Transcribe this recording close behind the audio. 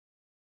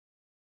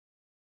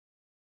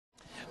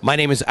My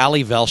name is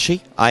Ali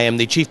Velshi. I am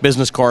the chief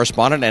business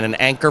correspondent and an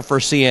anchor for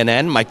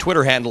CNN. My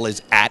Twitter handle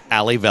is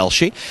 @Ali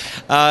Velshi.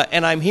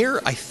 And I'm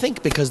here, I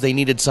think, because they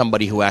needed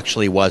somebody who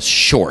actually was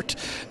short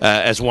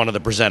as one of the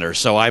presenters.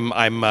 So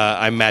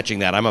I'm matching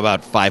that. I'm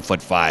about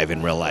 5'5"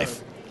 in real life.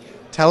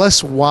 Tell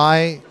us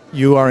why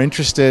you are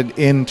interested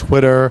in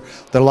Twitter.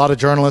 There are a lot of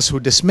journalists who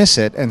dismiss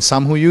it and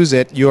some who use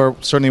it. You're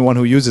certainly one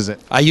who uses it.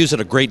 I use it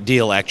a great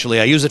deal, actually.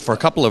 I use it for a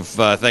couple of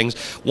things.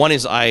 One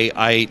is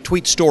I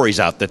tweet stories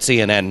out that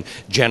CNN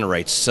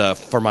generates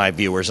for my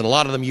viewers, and a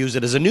lot of them use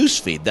it as a news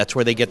feed. That's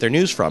where they get their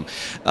news from.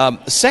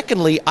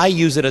 Secondly, I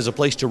use it as a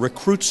place to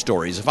recruit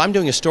stories. If I'm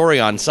doing a story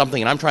on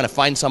something and I'm trying to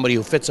find somebody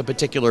who fits a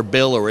particular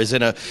bill or is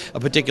in a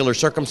particular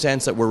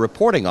circumstance that we're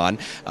reporting on,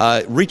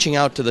 reaching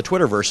out to the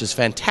Twitterverse is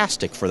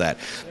fantastic for that.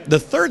 The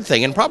third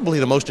thing, and probably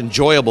the most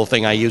enjoyable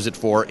thing I use it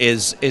for,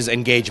 is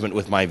engagement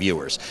with my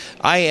viewers.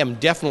 I am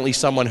definitely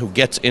someone who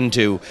gets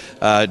into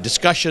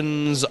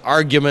discussions,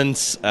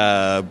 arguments,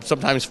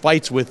 sometimes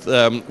fights with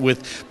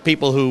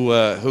people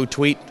who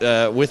tweet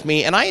with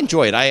me, and I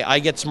enjoy it. I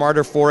get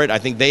smarter for it. I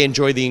think they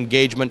enjoy the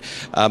engagement.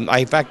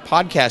 I, in fact,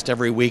 podcast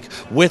every week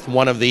with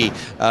one of the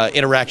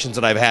interactions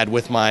that I've had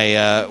with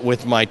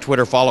my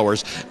Twitter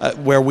followers,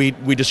 where we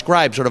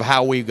describe sort of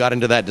how we got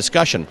into that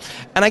discussion.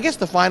 And I guess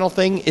the final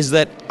thing is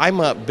that I'm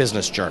a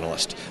business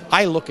journalist.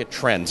 I look at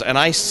trends and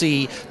I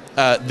see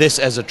this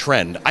as a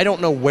trend. I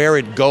don't know where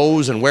it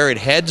goes and where it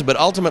heads, but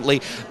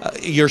ultimately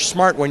you're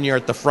smart when you're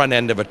at the front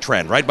end of a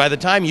trend, right? By the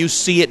time you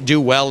see it do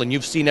well and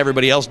you've seen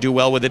everybody else do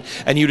well with it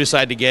and you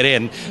decide to get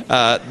in,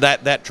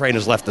 that train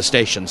has left the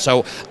station.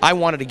 So I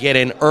wanted to get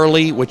in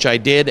early, which I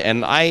did,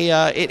 and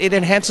it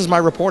enhances my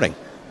reporting.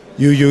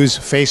 You use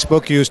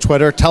Facebook, you use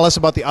Twitter. Tell us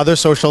about the other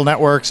social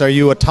networks. Are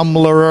you a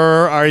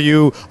Tumblrer? Are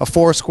you a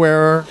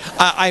Foursquarer?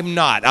 I'm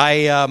not.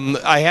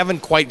 I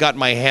haven't quite got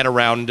my head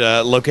around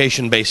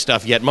location-based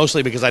stuff yet,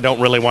 mostly because I don't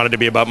really want it to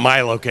be about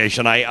my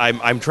location.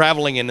 I'm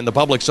traveling in the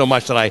public so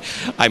much that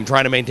I'm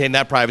trying to maintain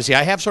that privacy.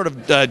 I have sort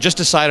of just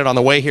decided on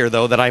the way here,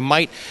 though, that I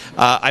might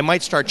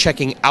start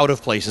checking out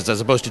of places as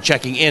opposed to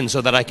checking in,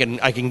 so that I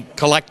can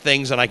collect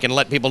things and I can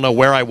let people know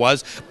where I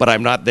was, but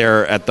I'm not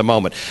there at the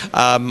moment.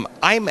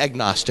 I'm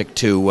agnostic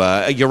to,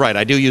 you're right,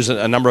 I do use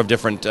a number of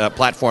different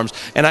platforms,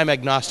 and I'm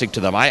agnostic to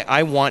them.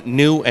 I want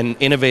new and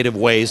innovative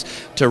ways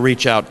to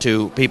reach out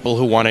to people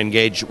who want to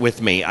engage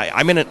with me.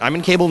 I'm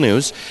in cable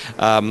news.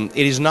 It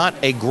is not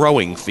a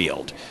growing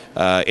field.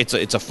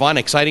 It's a fun,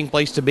 exciting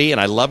place to be, and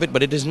I love it,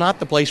 but it is not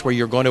the place where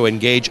you're going to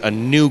engage a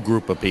new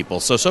group of people.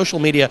 So social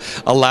media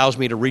allows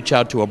me to reach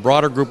out to a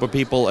broader group of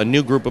people, a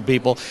new group of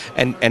people,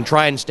 and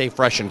try and stay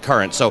fresh and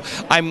current. So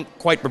I'm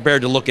quite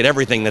prepared to look at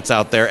everything that's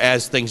out there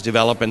as things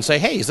develop and say,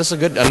 hey, is this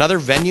another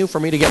venue for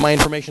me to get my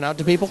information out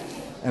to people?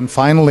 And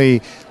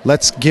finally,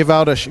 let's give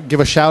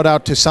a shout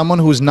out to someone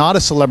who's not a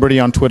celebrity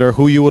on Twitter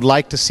who you would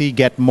like to see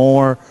get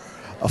more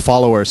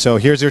followers. So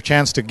here's your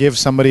chance to give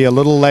somebody a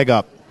little leg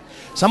up.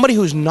 Somebody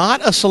who's not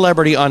a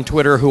celebrity on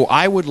Twitter who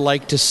I would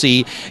like to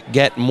see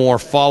get more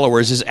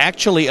followers is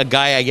actually a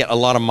guy I get a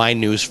lot of my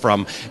news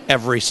from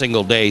every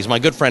single day. He's my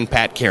good friend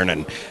Pat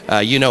Kiernan.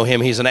 You know him.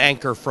 He's an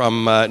anchor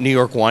from New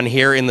York One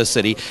here in the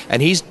city.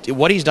 And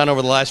what he's done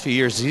over the last few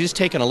years is he's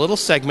taken a little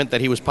segment that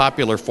he was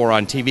popular for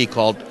on TV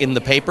called In the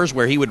Papers,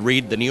 where he would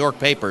read the New York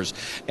papers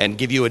and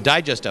give you a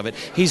digest of it.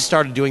 He's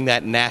started doing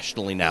that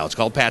nationally now. It's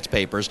called Pat's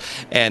Papers.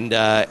 And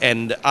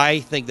I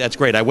think that's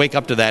great. I wake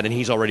up to that and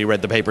he's already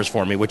read the papers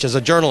for me, which as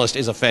a journalist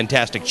is a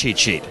fantastic cheat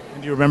sheet.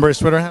 Do you remember his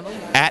Twitter handle?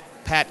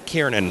 @Pat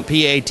Kiernan,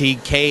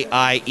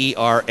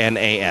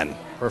 PATKIERNAN.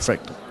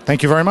 Perfect.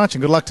 Thank you very much,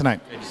 and good luck tonight.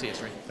 Great to see you,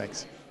 Sri.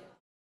 Thanks.